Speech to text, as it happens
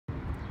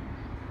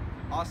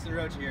Austin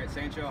Roach here at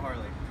St. Joe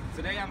Harley.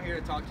 Today I'm here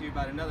to talk to you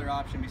about another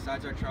option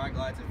besides our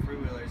tri-glides and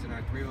three-wheelers and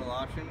our three-wheel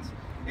options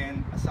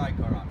and a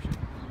sidecar option.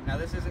 Now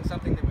this isn't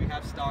something that we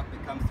have stock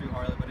that comes through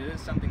Harley, but it is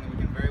something that we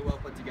can very well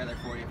put together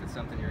for you if it's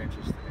something you're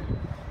interested in.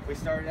 We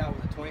started out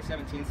with a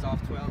 2017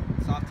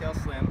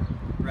 Softail Slim.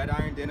 Red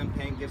iron denim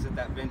paint gives it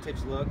that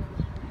vintage look.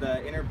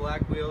 The inner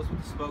black wheels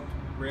with the spoked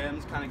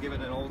rims kind of give it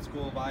an old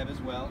school vibe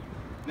as well.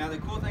 Now the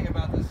cool thing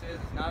about this is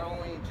not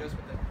only just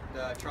with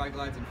the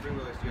tri-glides and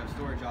three-wheelers do you have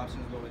storage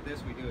options, but with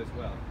this we do as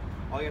well.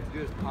 All you have to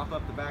do is pop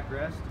up the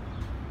backrest,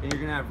 and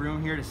you're going to have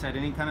room here to set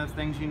any kind of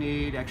things you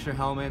need, extra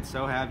helmets,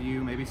 so have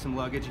you, maybe some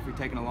luggage if you're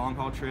taking a long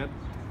haul trip.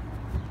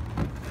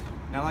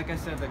 Now like I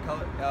said, the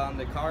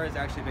car has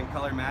actually been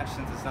color matched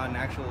since it's not an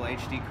actual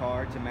HD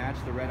car to match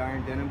the red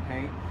iron denim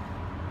paint.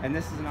 And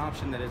this is an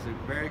option that is a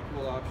very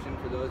cool option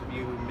for those of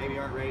you who maybe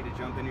aren't ready to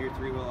jump into your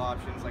three-wheel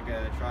options like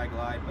a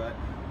tri-glide, but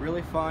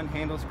really fun,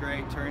 handles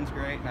great, turns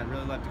great, and I'd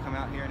really love to come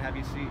out here and have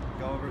you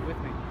go over it with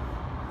me.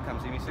 Come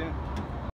see me soon.